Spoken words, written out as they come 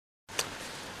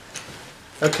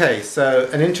Okay, so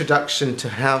an introduction to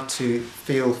how to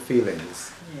feel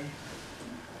feelings. Yeah.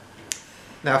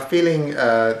 Now, feeling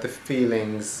the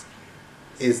feelings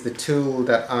is the tool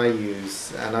that I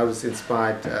use, and I was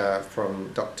inspired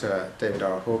from Dr. David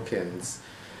R Hawkins.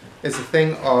 It's a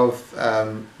thing of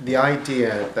the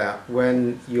idea that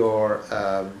when you're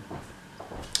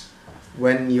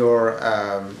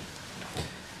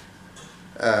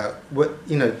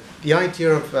the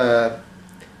idea of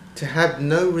to have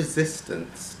no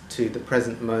resistance to the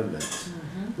present moment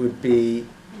would be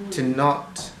to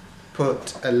not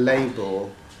put a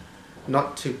label,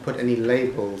 not to put any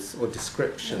labels or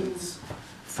descriptions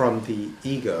from the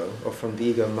ego or from the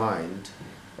ego mind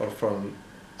or from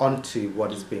onto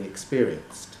what is being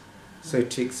experienced. So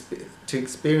to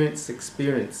experience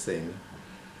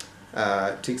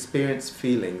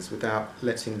feelings without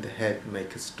letting the head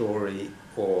make a story,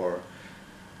 or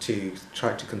to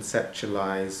try to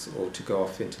conceptualize or to go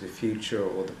off into the future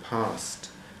or the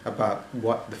past about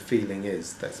what the feeling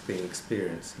is that's being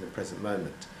experienced in the present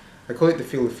moment. I call it the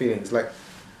feel the feelings. Like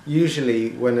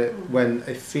usually when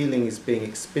a feeling is being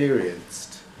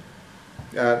experienced,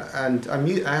 and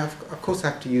of course I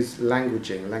have to use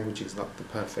languaging. Languaging is not the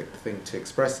perfect thing to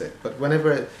express it, but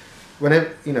whenever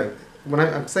when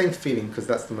I'm saying feeling because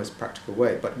that's the most practical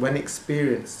way, but when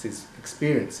experience is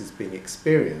being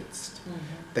experienced,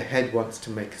 the head wants to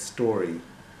make a story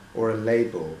or a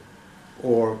label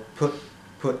or put.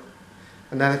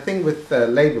 And then the thing with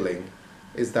labeling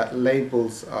is that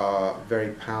labels are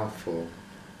very powerful,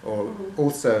 or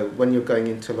also when you're going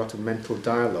into a lot of mental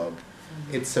dialogue,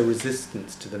 it's a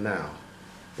resistance to the now.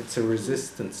 It's a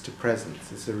resistance to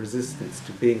presence. It's a resistance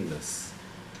to beingness.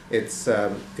 It's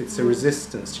a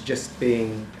resistance to just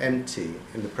being empty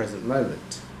in the present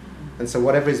moment. And so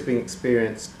whatever is being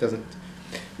experienced doesn't...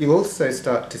 You also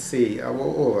start to see,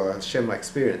 or I'll share my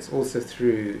experience, also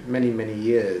through many, many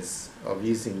years of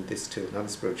using this tool and other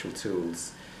spiritual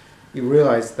tools, you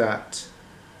realize that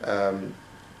the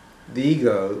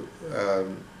ego,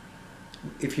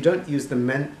 if you don't use the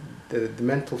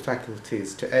mental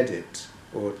faculties to edit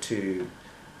or to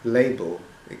label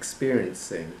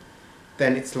experiencing,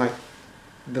 then it's like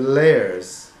the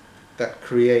layers that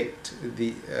create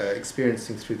the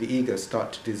experiencing through the ego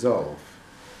start to dissolve,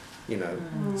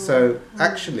 So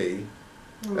actually,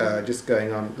 just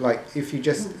going on, like if you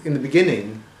just, in the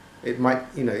beginning, it might,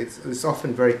 it's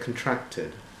often very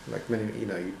contracted, like many,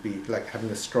 you'd be like having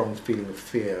a strong feeling of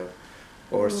fear,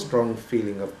 or a strong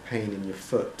feeling of pain in your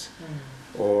foot,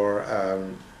 or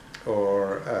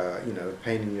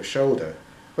pain in your shoulder.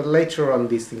 But later on,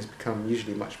 these things become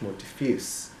usually much more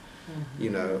diffuse.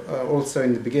 Also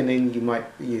in the beginning,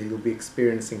 you'll be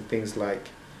experiencing things like,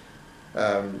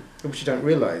 which you don't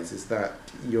realize, is that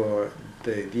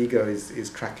the ego is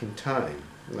tracking time.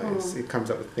 Like it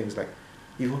comes up with things like,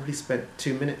 you've already spent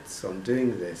 2 minutes on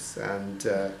doing this, and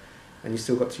you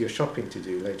still got your shopping to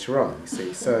do later on. You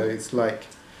see, so it's like,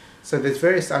 so there's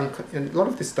various and a lot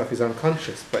of this stuff is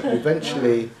unconscious, but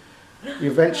eventually,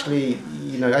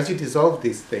 as you dissolve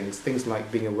these things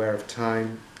like being aware of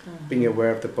time, being aware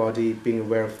of the body, being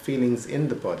aware of feelings in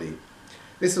the body.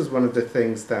 This was one of the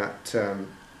things that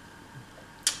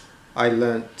I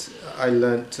learnt,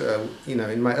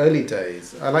 in my early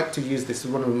days. I like to use this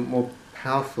as one of the more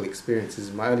powerful experiences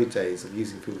in my early days of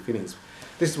using feel the feelings.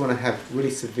 This is when I have really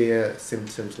severe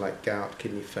symptoms like gout,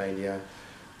 kidney failure,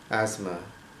 asthma.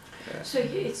 So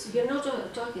you're not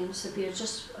talking, Sabbir,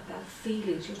 just about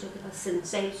feelings, you're talking about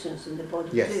sensations in the body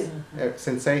too. Yes,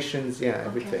 sensations,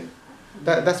 everything.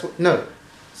 That's what, no,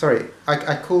 sorry,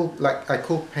 I call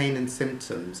pain and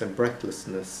symptoms and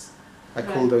breathlessness, I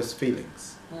call those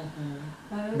feelings.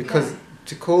 Okay. Because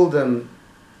to call them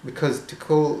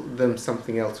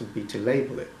something else would be to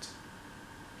label it.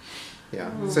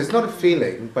 Yeah, so it's not a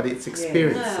feeling, but it's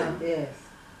experiencing. Yes.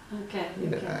 Okay.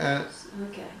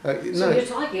 Okay. So you're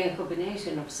talking a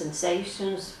combination of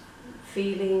sensations,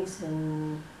 feelings,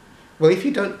 and... Well, if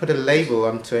you don't put a label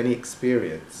onto any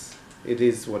experience, it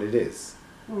is what it is.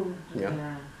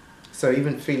 Yeah. So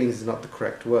even feelings is not the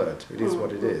correct word. It is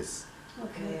what it is.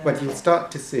 Okay. But you'll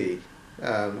start to see.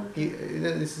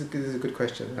 This is a good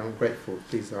question. I'm grateful.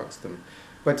 Please ask them.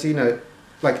 But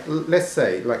like let's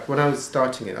say, like when I was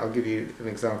starting it, I'll give you an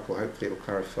example. Hopefully, it'll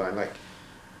clarify. Like,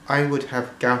 I would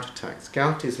have gout attacks.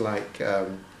 Gout is like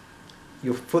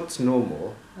your foot's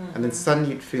normal, and then suddenly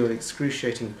you'd feel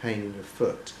excruciating pain in your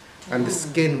foot, and the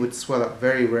skin would swell up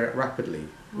very rapidly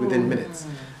within minutes.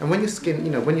 And when your skin,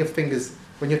 when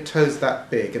your toes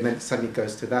that big, and then it suddenly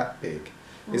goes to that big,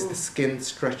 is the skin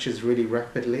stretches really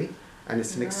rapidly, and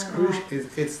it's an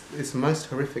it's most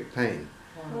horrific pain,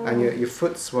 and your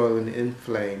foot's swollen,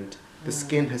 inflamed, the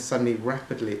skin has suddenly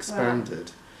rapidly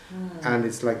expanded, and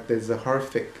it's like there's a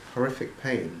horrific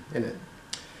pain in it.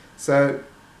 So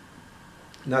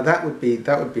now that would be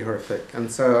horrific,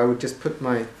 and so I would just put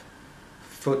my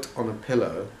foot on a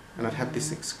pillow, and I'd have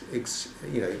this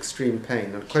extreme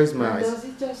pain. I'd close my eyes. Does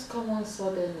it just come on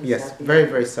suddenly? Yes, very,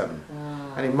 very sudden.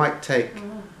 Wow. And it might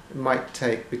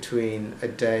take between a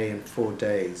day and 4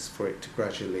 days for it to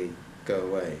gradually go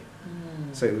away.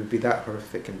 So it would be that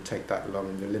horrific and take that long,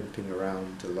 and you're limping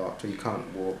around a lot, or you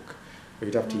can't walk, or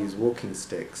you'd have to use walking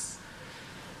sticks.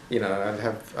 You know,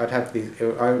 I'd have these.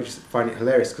 I would just find it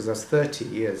hilarious because I was 30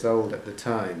 years old at the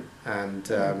time,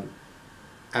 and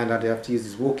I'd have to use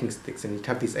these walking sticks, and you'd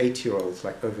have these 80-year-olds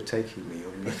like overtaking me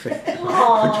on the thing,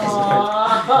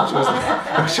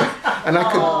 and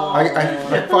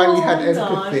I finally had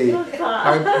empathy.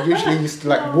 I usually used to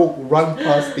like run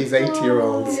past these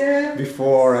 80-year-olds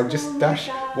before and just dash.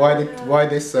 Why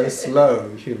they're so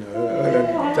slow, you know, and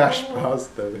then dash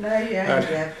past them.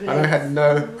 And I had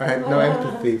no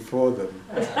empathy for them.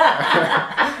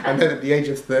 And then at the age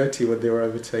of 30, when they were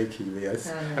overtaking me,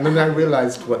 and then I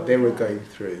realised what they were going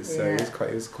through. So it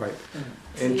was quite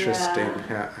interesting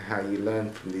how you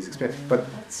learn from these experiences. But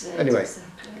anyway,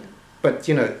 but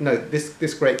you know, no,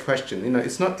 this great question. You know,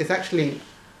 it's actually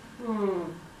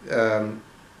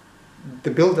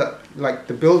the build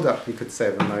up, you could say,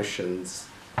 of emotions,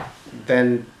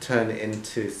 then turn it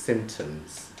into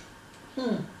symptoms.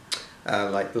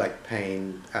 Like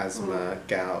pain, asthma,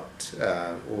 gout,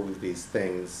 all of these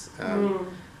things,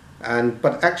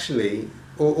 but actually,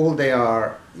 all they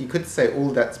are, you could say,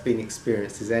 all that's being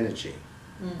experienced is energy.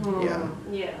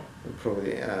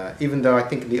 Probably. Even though I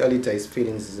think in the early days,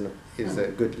 feelings is a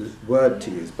good word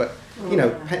to use, but you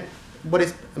know,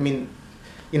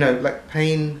 like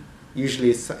pain usually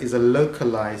is a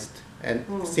localized, and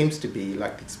seems to be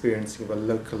like the experiencing of a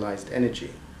localized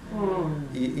energy.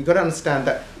 You got to understand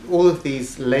that all of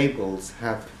these labels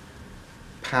have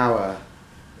power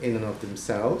in and of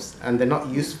themselves, and they're not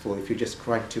useful if you just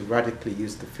try to radically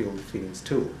use the feel the feelings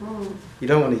tool. You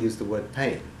don't want to use the word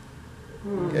pain.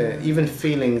 Even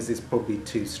feelings is probably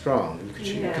too strong.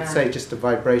 You could say just a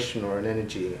vibration or an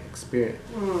energy being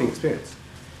experienced.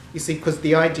 You see, because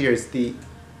the idea is the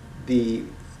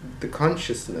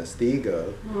consciousness, the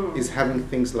ego, is having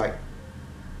things like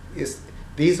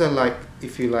these are like,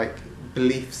 if you like,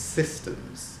 belief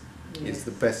systems. Is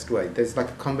the best way. There's like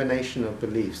a combination of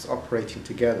beliefs operating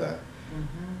together.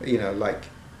 You know, like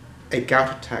a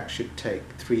gout attack should take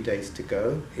 3 days to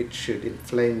go. It should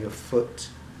inflame your foot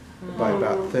by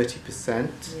about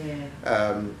 30%.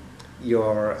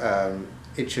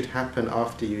 It should happen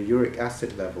after your uric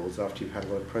acid levels, after you've had a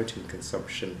lot of protein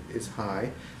consumption, is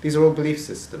high. These are all belief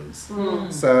systems.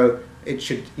 So it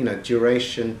should, you know,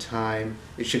 duration, time,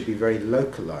 it should be very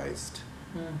localized.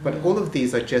 But all of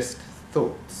these are just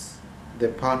thoughts. They're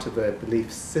part of a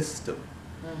belief system.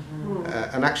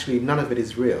 And actually none of it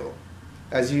is real.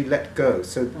 As you let go,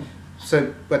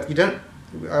 but you don't,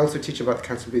 I also teach about the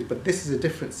cancer beliefs, but this is a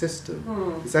different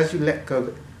system. It's as you let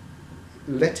go,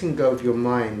 letting go of your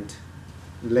mind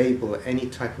label any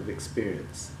type of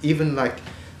experience. Even like,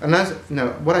 and as you know,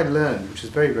 what I learned, which is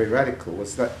very, very radical,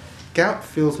 was that gout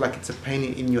feels like it's a pain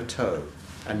in your toe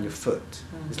and your foot.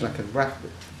 It's like a rapid,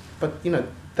 but you know,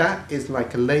 that is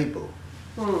like a label.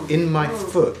 In my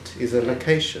foot is a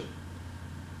location.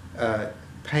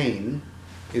 Pain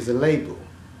is a label.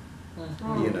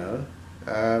 You know,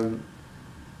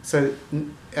 so,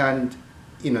 and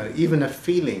you know, even a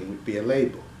feeling would be a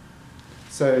label.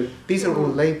 So these are all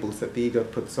labels that the ego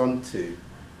puts onto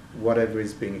whatever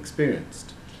is being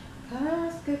experienced. Can I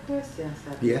ask a question,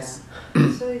 Sabbir? Yes.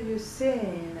 So you're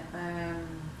saying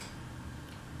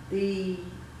the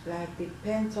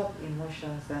pent-up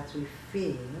emotions that we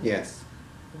feel, yes,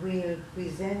 will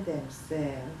present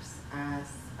themselves as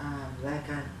like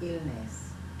an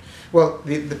illness. Well,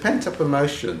 the pent-up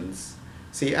emotions,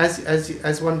 see,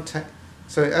 as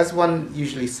one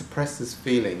usually suppresses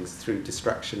feelings through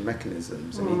distraction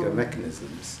mechanisms and ego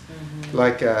mechanisms.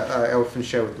 Like I often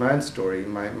share with my own story,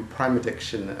 my prime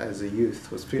addiction as a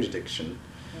youth was food addiction.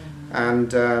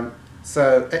 And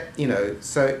so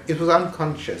it was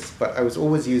unconscious, but I was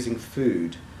always using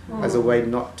food as a way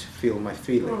not to feel my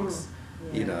feelings.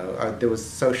 You know, there was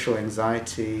social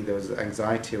anxiety, there was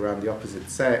anxiety around the opposite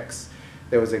sex,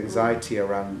 there was anxiety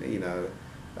around, you know,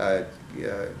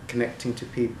 connecting to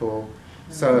people.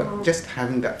 So just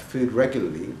having that food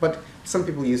regularly. But some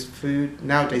people use food.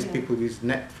 Nowadays people use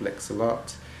Netflix a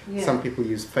lot. Some people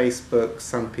use Facebook.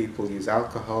 Some people use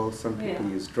alcohol. Some people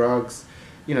use drugs.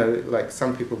 You know, like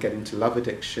some people get into love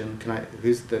addiction.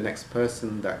 Who's the next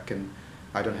person that can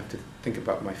I don't have to think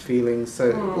about my feelings.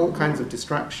 So all kinds of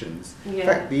distractions. Yeah. In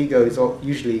fact, the ego is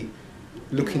usually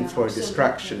looking for a absolutely.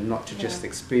 distraction, not to just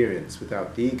experience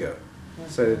without the ego.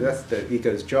 So that's the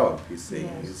ego's job, you see,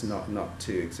 is not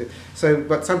to exist. So,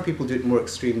 but some people do it more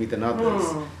extremely than others.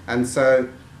 And so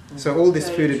all this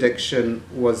food addiction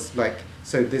was like,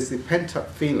 so there's the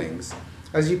pent-up feelings.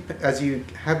 As you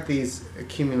have these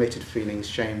accumulated feelings,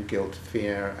 shame, guilt,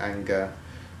 fear, anger,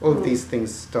 all of these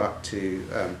things start to,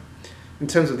 in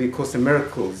terms of the Course in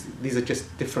Miracles, these are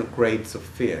just different grades of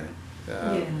fear.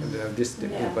 They're just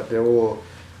different, but they're all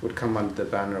would come under the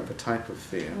banner of a type of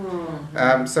fear.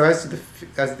 So as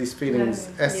these feelings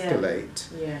escalate,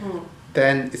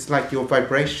 then it's like your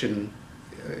vibration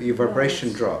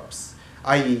drops,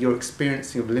 i.e. your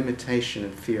experiencing of limitation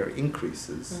and fear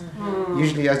increases.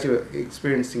 Usually as your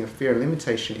experiencing of fear and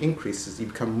limitation increases, you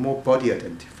become more body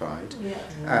identified,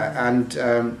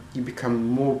 and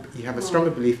you have a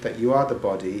stronger belief that you are the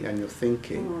body and your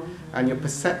thinking, and your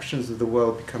perceptions of the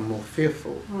world become more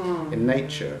fearful in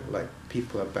nature, like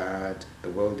people are bad, the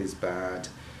world is bad,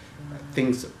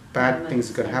 bad things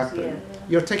are going to happen.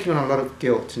 You're taking on a lot of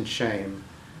guilt and shame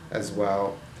as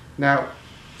well. Now,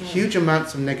 huge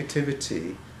amounts of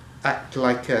negativity act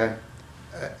like a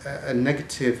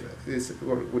negative, is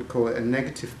what we would call a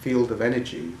negative field of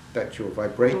energy that you're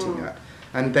vibrating at,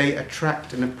 and they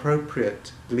attract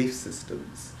inappropriate belief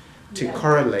systems to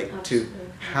correlate to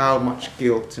how much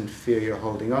guilt and fear you're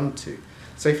holding on to.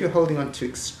 So if you're holding on to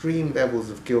extreme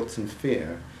levels of guilt and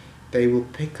fear, they will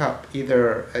pick up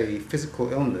either a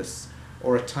physical illness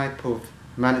or a type of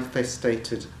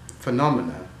manifested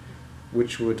phenomena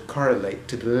which would correlate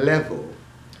to the level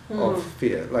of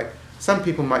fear. Like, some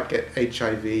people might get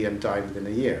HIV and die within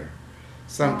a year.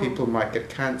 Some people might get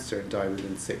cancer and die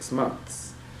within 6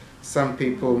 months. Some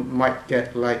people might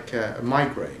get like a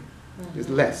migraine. It's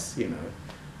less, you know.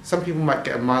 Some people might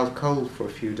get a mild cold for a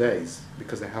few days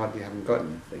because they hardly haven't got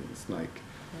anything. It's like,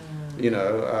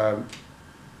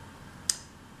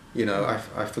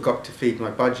 I forgot to feed my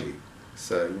budgie.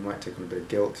 So you might take on a bit of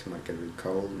guilt, you might get a bit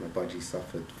cold, my budgie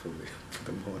suffered for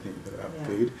the morning without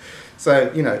food.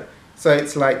 So, so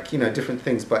it's like, different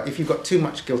things. But if you've got too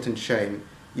much guilt and shame,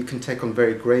 you can take on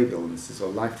very grave illnesses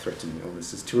or life-threatening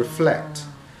illnesses to reflect.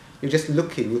 You're just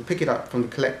looking, you'll pick it up from the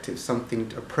collective,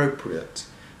 something appropriate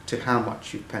to how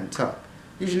much you've pent up.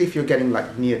 Usually if you're getting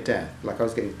like near death, like I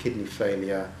was getting kidney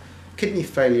failure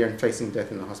and facing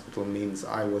death in the hospital means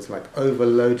I was like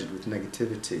overloaded with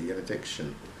negativity and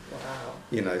addiction.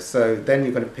 Wow. So then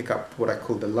you're going to pick up what I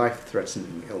call the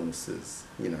life-threatening illnesses,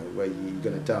 where you're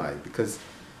going to die. Because,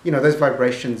 those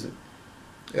vibrations,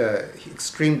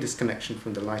 extreme disconnection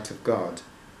from the light of God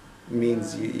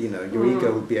means, your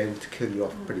ego will be able to kill you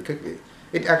off pretty quickly.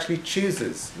 It actually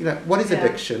chooses, what is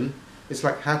addiction? It's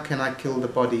like, how can I kill the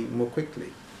body more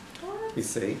quickly? You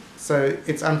see? So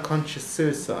it's unconscious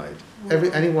suicide.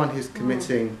 Anyone who's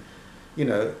committing,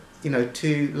 to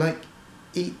like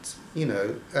eat,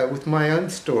 with my own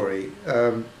story,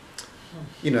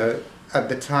 at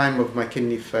the time of my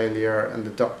kidney failure and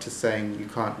the doctor saying you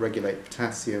can't regulate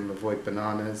potassium, avoid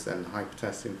bananas and high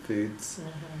potassium foods,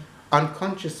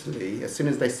 unconsciously, as soon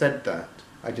as they said that,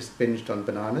 I just binged on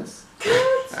bananas.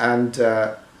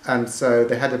 And so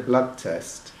they had a blood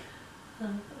test.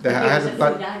 I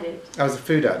was a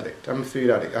food addict. I'm a food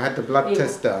addict. I had the blood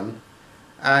test done,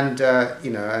 and I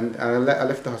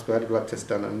left the hospital. I had a blood test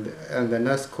done, and the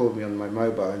nurse called me on my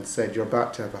mobile and said, "You're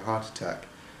about to have a heart attack.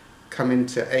 Come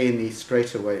into A&E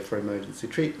straight away for emergency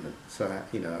treatment." So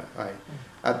I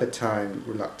at the time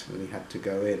reluctantly had to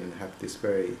go in and have this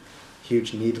very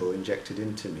huge needle injected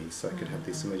into me so I could have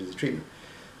this emergency treatment.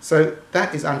 So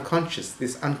that is unconscious,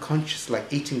 this unconscious,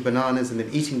 like eating bananas and then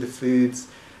eating the foods,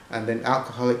 and then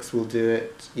alcoholics will do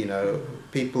it,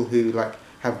 people who like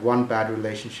have one bad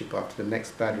relationship after the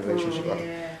next bad relationship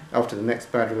after the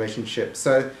next bad relationship.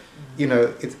 So,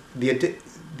 it's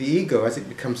the ego, as it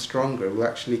becomes stronger, will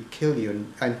actually kill you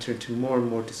and enter into more and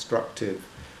more destructive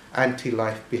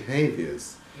anti-life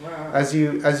behaviors. Wow. As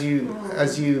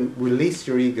you release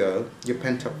your ego, your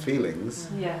pent-up feelings,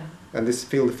 and this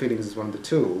field of feelings is one of the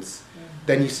tools,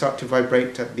 then you start to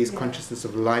vibrate at these consciousness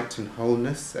of light and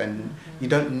wholeness, and you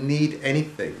don't need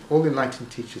anything. All the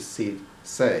enlightened teachers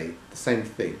say the same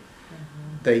thing.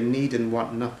 They need and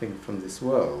want nothing from this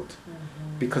world,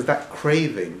 because that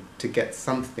craving to get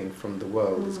something from the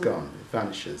world is gone, it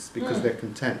vanishes, because they're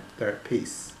content, they're at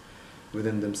peace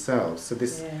within themselves. So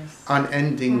this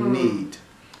unending need,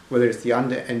 whether it's the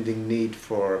unending need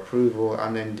for approval,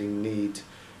 unending need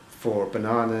for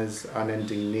bananas,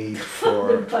 unending need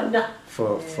for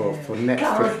Netflix.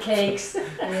 Carrot cakes.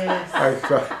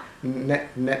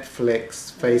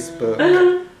 Netflix, Facebook,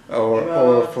 or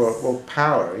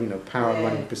power, power,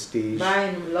 money, prestige.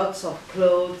 Buying lots of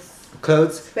clothes.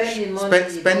 Spending money.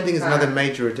 Spending is another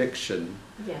major addiction.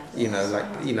 Yes.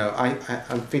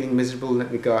 I'm feeling miserable.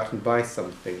 Let me go out and buy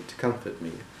something to comfort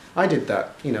me. I did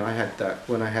that. I had that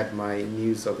when I had my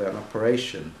news of an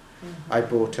operation. Mm-hmm. I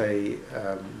bought a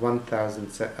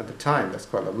 1,000 at the time. That's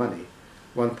quite a lot of money.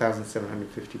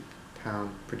 £1,750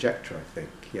 projector, I think.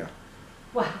 Yeah.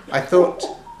 Wow. I thought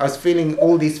I was feeling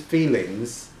all these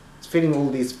feelings.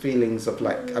 Of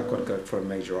like I've got to go for a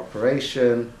major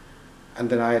operation, and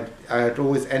then I had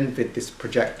always envied this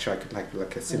projector. I could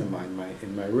like a cinema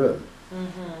in my room,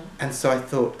 and so I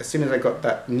thought as soon as I got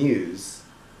that news,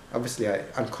 obviously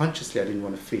unconsciously I didn't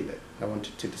want to feel it. I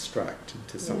wanted to distract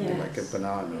into something like a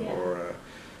banana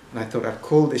and I thought I'd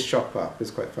call this shop up. It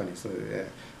was quite funny. So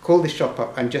call this shop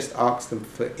up and just ask them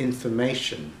for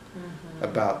information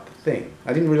about the thing.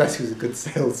 I didn't realise he was a good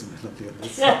salesman on the other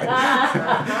side.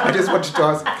 I just wanted to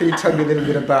ask, can you tell me a little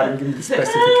bit about it and give me the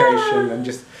specification and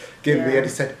just give me, and he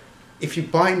said, if you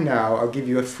buy now, I'll give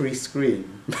you a free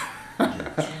screen.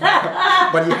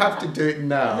 But you have to do it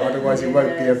now, otherwise it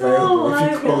won't be available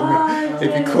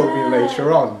if you call me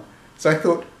later on. So I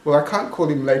thought, well, I can't call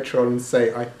him later on and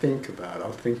say, I'll think about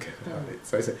it.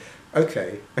 So I said,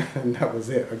 okay, and that was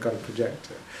it. I got a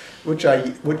projector, which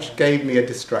gave me a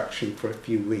distraction for a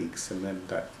few weeks, and then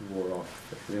that wore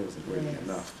off. It wasn't really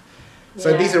enough.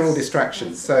 So these are all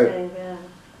distractions. So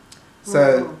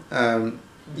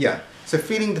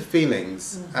feeling the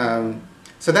feelings.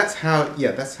 So that's how,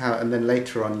 and then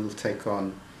later on you'll take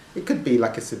on, it could be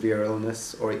like a severe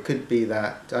illness, or it could be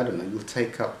that, I don't know, you'll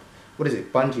take up,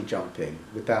 bungee jumping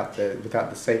without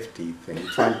the safety thing.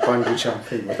 Find bungee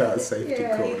jumping without a safety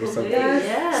cord or something.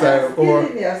 So, or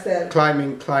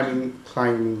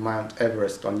climbing Mount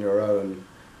Everest on your own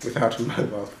without a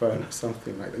mobile phone or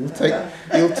something like that.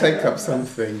 You'll take up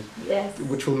something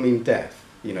which will mean death.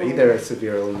 Either a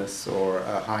severe illness or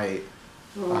a high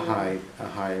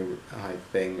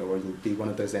thing, or you'll be one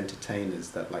of those entertainers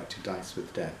that like to dice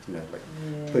with death.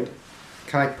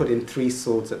 Can I put in 3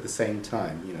 swords at the same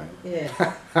time?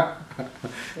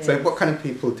 So what kind of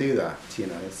people do that?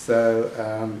 So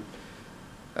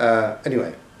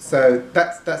anyway, so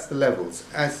that's the levels.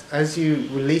 As you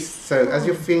release, so as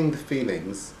you're feeling the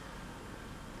feelings,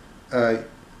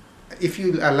 if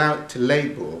you allow it to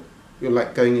label, you're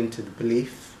like going into the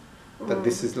belief that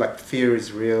this is like fear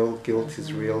is real, guilt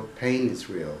is real, pain is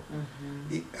real.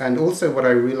 And also what I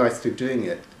realized through doing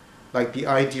it, like the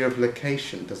idea of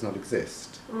location does not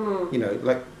exist.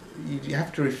 Like you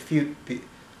have to refute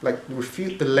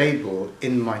the label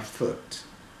in my foot,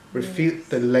 refute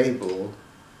the label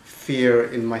fear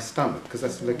in my stomach, because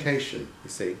that's the location, you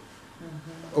see.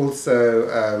 Also,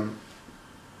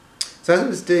 so as I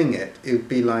was doing it, it would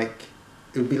be like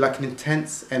an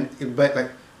intense, and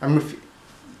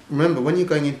remember when you're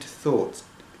going into thoughts,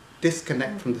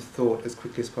 disconnect from the thought as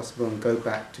quickly as possible and go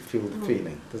back to feel the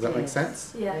feeling. Does that make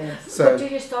sense? So, but do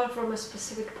you start from a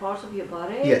specific part of your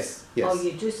body? Yes. Oh,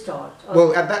 you do start? Okay.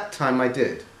 Well, at that time I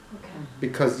did. Okay.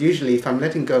 Because usually if I'm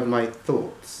letting go of my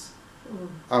thoughts,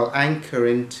 I'll anchor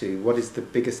into what is the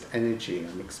biggest energy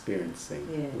I'm experiencing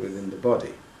within the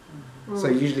body. So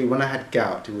usually when I had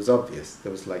gout, it was obvious.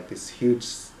 There was like this huge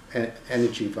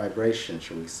energy vibration,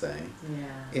 shall we say,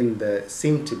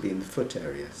 seemed to be in the foot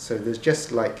area. So there's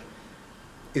just like,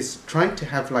 it's trying to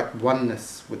have like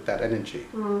oneness with that energy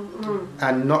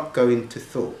and not go into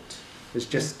thought. It's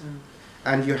just,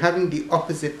 and you're having the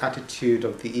opposite attitude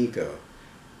of the ego.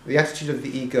 The attitude of the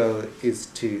ego is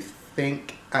to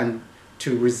think and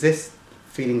to resist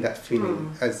feeling that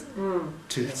feeling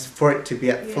for it to be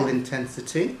at full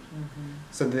intensity.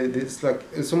 So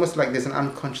it's almost like there's an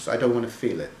unconscious, I don't want to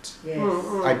feel it.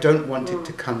 I don't want it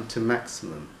to come to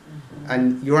maximum.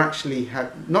 And you're actually,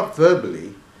 not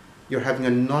verbally, you're having a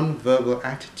non-verbal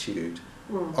attitude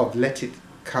of let it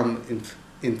come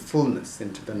in fullness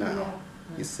into the now,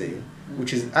 you see,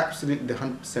 which is absolutely the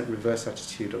 100% reverse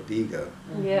attitude of the ego,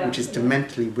 which is to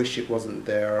mentally wish it wasn't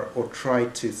there or try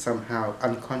to somehow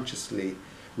unconsciously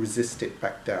resist it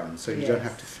back down so you don't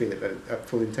have to feel it at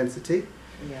full intensity.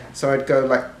 So I'd go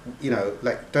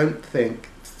like don't think,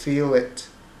 feel it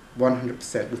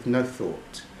 100% with no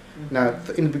thought. Now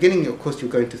in the beginning of course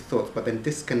you'll go into thoughts, but then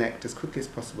disconnect as quickly as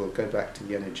possible, go back to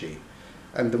the energy.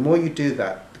 And the more you do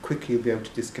that, the quicker you'll be able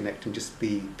to disconnect and just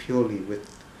be purely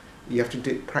with, you have to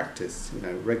do practice,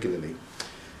 regularly.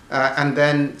 And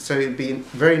then, so it'd be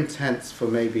very intense for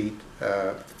maybe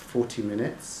 40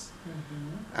 minutes,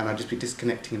 and I'd just be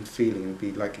disconnecting and feeling and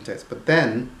be like intense. But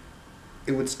then,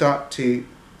 it would start to,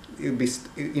 it would be,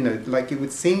 you know, like it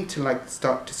would seem to like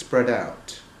start to spread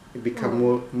out. It become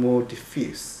more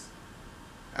diffuse,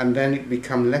 and then it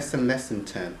become less and less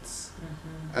intense,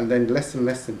 and then less and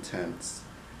less intense,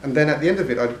 and then at the end of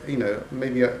it, you know,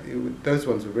 maybe those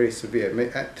ones were very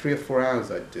severe. At 3 or 4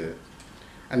 hours, I'd do it,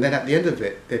 and then at the end of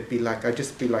it, they'd be like, I'd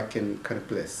just be like in kind of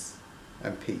bliss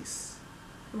and peace,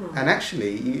 and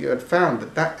actually, you had found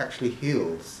that actually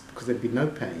heals because there'd be no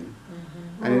pain,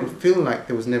 and it would feel like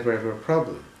there was never ever a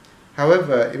problem.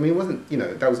 However, I mean, it wasn't, you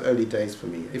know, that was early days for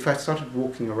me. If I started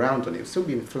walking around on it, it would still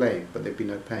be inflamed, but there'd be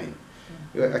no pain.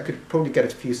 I could probably get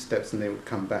a few steps and they would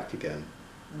come back again.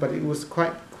 But it was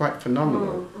quite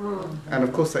phenomenal. And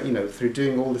of course, you know, through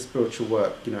doing all the spiritual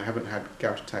work, you know, I haven't had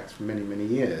gout attacks for many, many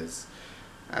years.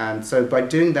 And so by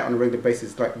doing that on a regular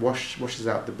basis, like washes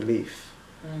out the belief.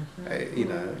 You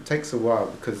know, it takes a while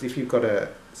because if you've got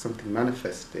something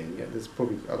manifesting, yeah, there's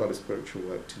probably a lot of spiritual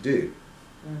work to do.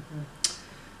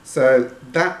 So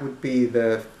that would be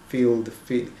the feel.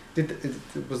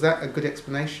 Was that a good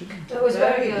explanation? It was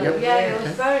very good. Yep. Yeah, it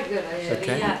was very good actually.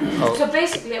 Okay. Yeah. Oh. So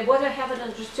basically, what I haven't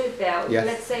understood there, Yes.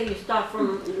 let's say you start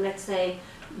from, let's say,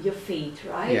 your feet,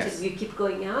 right? Yes. You keep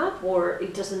going up, or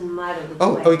it doesn't matter which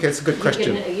Oh, way. okay, it's a good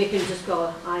question. You can just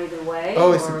go either way.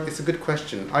 Oh, or it's a good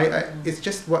question. It's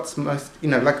just what's most, you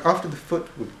know, like after the foot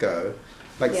would go,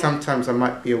 like Yeah. sometimes I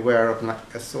might be aware of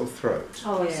like a sore throat.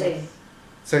 Oh, I see.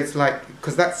 So it's like,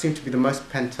 because that seemed to be the most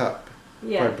pent up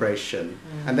Yeah. vibration,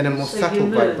 and then a more So you subtle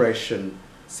move. vibration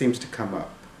seems to come up.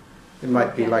 It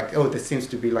might be Okay. like, oh, there seems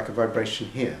to be like a vibration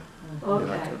here, you know,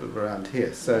 Okay. like around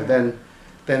here. So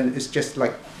then it's just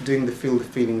like doing feel the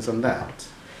feelings on that.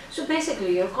 So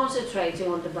basically, you're concentrating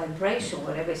on the vibration,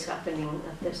 whatever is happening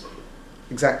at this.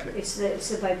 Exactly. It's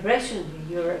the vibration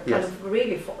you're kind Yes. of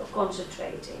really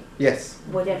concentrating. Yes.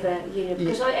 Whatever, you know,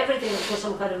 because everything has got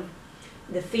some kind of,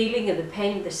 the feeling and the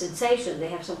pain, the sensation, they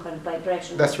have some kind of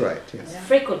vibration. That's right. Yes.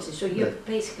 Frequency. So you're Yeah.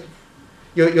 basically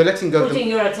You're letting go. putting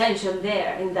your attention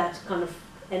there in that kind of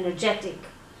energetic,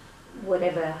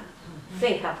 whatever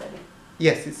thing happening.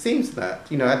 Yes, it seems that,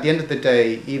 you know, at the end of the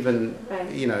day, even,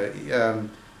 Right. you know,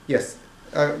 yes,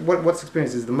 what's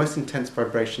experienced is the most intense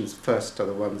vibrations first are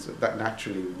the ones that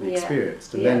naturally will be Yeah.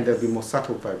 experienced, and then Yes. there'll be more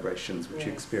subtle vibrations which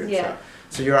you Yes. experience. Yeah. Out.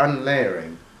 So you're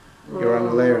unlayering. You're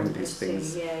unlayering I these see.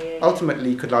 things. Yeah. Ultimately,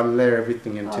 you could unlayer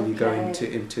everything until you go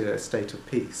Okay. into a state of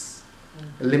peace,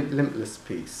 a limitless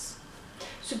peace.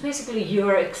 So basically,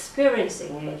 you're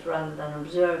experiencing it rather than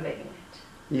observing it.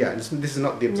 Yeah, this is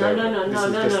not the No, observer. no, This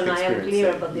is just I am experiencing.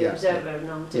 clear about the Yeah. observer.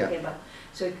 No, I'm talking Yeah. about.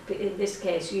 So in this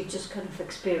case, you just kind of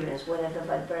experience whatever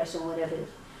vibration, whatever,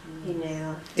 you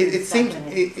know. It is seems,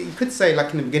 happening. you could say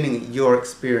like in the beginning you're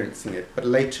experiencing it, but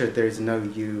later there is no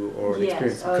you or an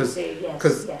experience. Yes, Because yes,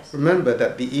 because yes. remember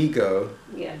that the ego,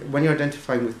 Yeah. when you're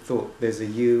identifying with thought, there's a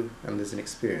you and there's an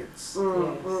experience.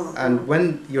 Yes. And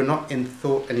when you're not in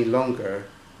thought any longer,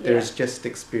 there Yeah. is just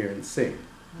experiencing.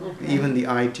 Okay. Even the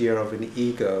idea of an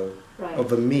ego, Right.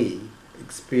 of a me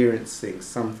experiencing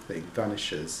something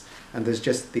vanishes, and there's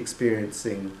just the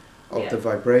experiencing of Yeah. the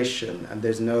vibration, and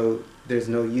there's no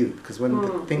you, because when the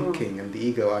Mm, thinking and the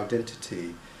ego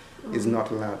identity is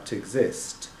not allowed to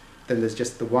exist, then there's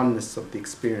just the oneness of the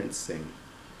experiencing.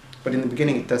 But in the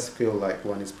beginning it does feel like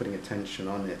one is putting attention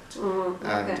on it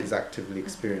and Okay. is actively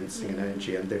experiencing an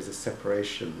energy, and there's a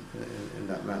separation in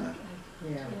that manner.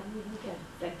 Yeah. Okay.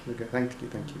 Thank you. Okay,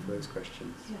 thank you for those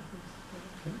questions. Yeah.